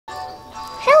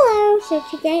So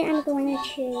today I'm going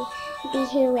to be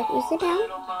here with Isabel.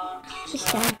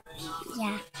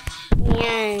 Yeah.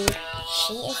 And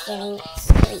she is getting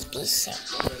sleepy, so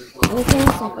I'm going to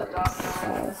stop it.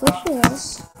 So here she is.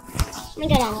 Let me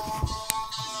go down.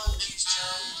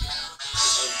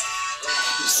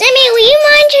 Sammy, will you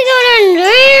mind to go down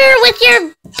there with your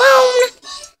phone?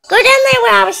 Go down there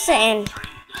where I was sitting.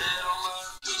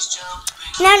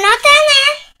 No, not down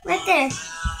there. Right there.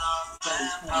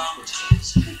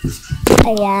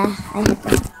 Oh yeah, I have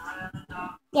that.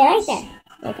 Yeah, right there.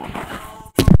 Okay.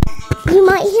 You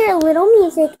might hear a little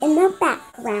music in the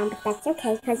background, but that's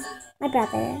okay, because my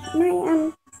brother, my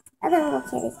other little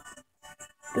kid is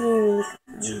being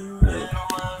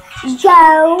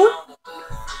Joe.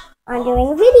 I'm doing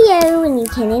a video and you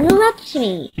can interrupt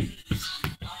me.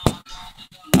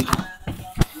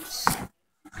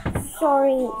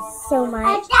 Sorry so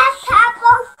much.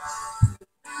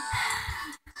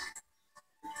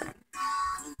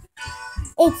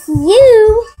 It's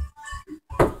you.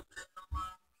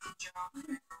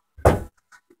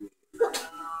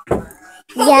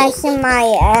 Yes, and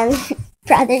my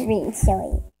brother's being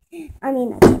silly. I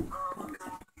mean, I'm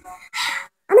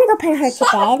gonna go put her to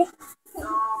bed.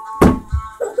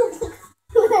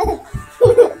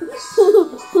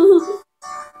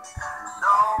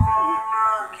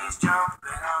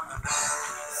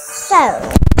 So,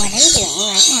 what I'm doing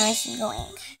right now is I'm going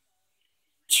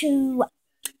to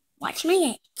watch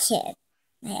my kid,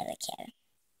 my other kid,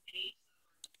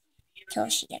 till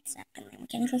she gets up, and then we're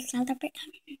gonna go celebrate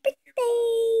her birthday.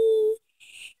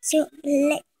 So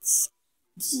let's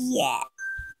get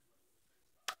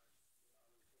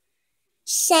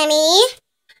Sammy.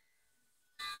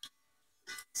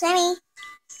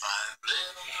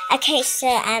 Okay, so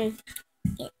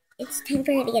it's time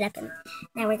for her to get up, and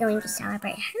now we're going to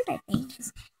celebrate her birthday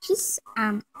because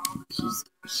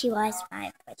she was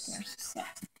 5, but now she's 6.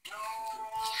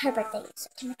 Her birthday is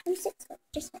September 26th, so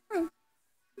just for fun.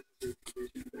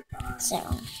 So.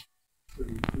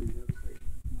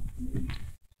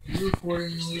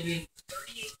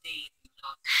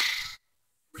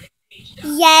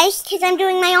 Yes, because I'm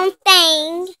doing my own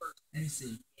thing.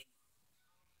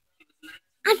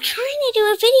 I'm trying to do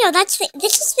a video.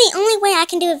 This is the only way I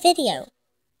can do a video.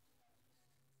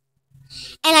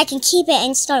 And I can keep it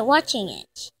and start watching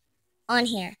it on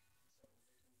here.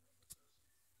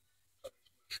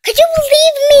 Could you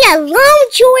leave me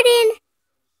alone, Jordan?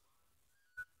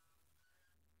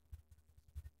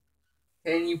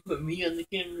 Can you put me on the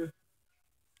camera?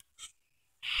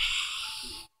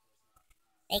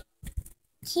 I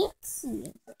can't see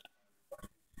you.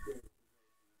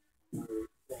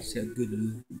 So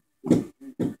good.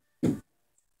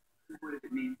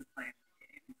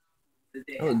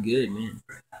 Oh, good, man.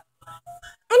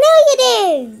 I know you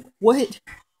do. What?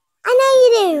 I know you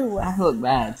do. I look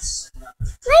bad.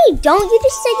 No, you don't. You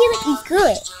just said you look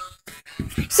good.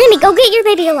 Sammy, go get your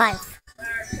baby alive.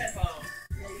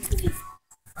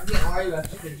 I'm getting worried about you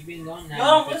because you've been gone now.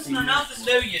 No, listen to nothing,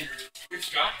 do you?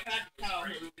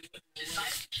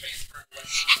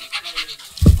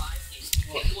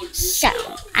 So,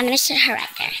 I'm going to sit her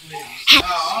right there.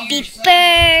 Happy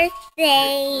birthday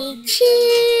to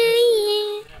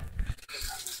you.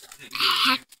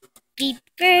 Happy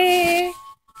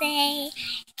birthday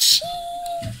to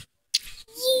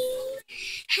you.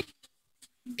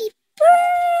 Happy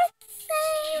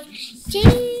birthday to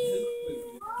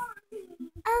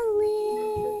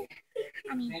Olive.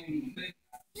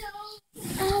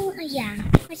 Oh, yeah.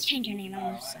 Let's change her name.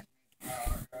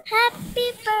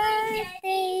 Happy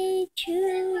birthday to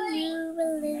you,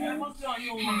 Olive.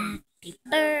 Happy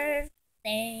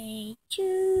birthday to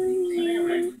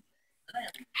you.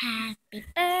 Happy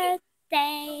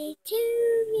birthday to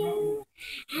you.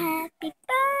 Happy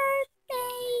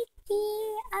birthday,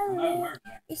 dear Olive.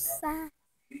 It's a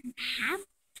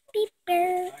happy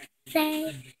birthday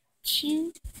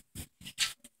to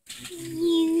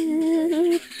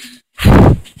you.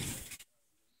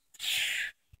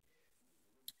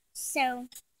 So,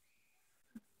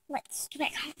 let's go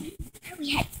back home. We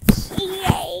had cake.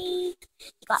 We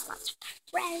got lots of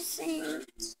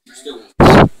presents.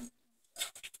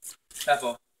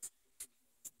 Peppa.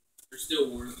 They're still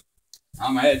warm.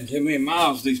 I'm adding too many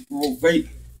miles these poor old feet.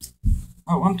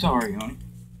 Oh, I'm sorry, honey.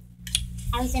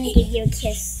 I was going to give you a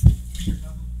kiss.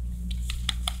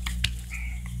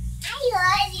 I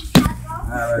love you, Papa.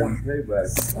 I love you too, buddy.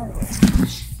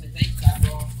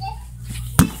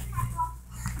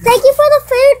 Thank you for the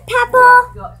food, Papa.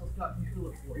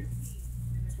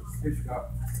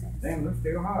 Damn, they're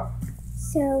still hot.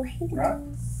 So, hey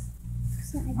guys.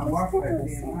 So, I watched that in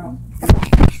the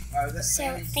house. So,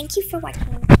 thank you for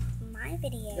watching my my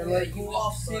video Let you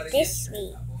off, buddy. this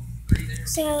week.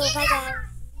 So, bye guys.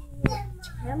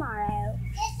 See you tomorrow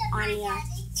on your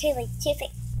Tuesday.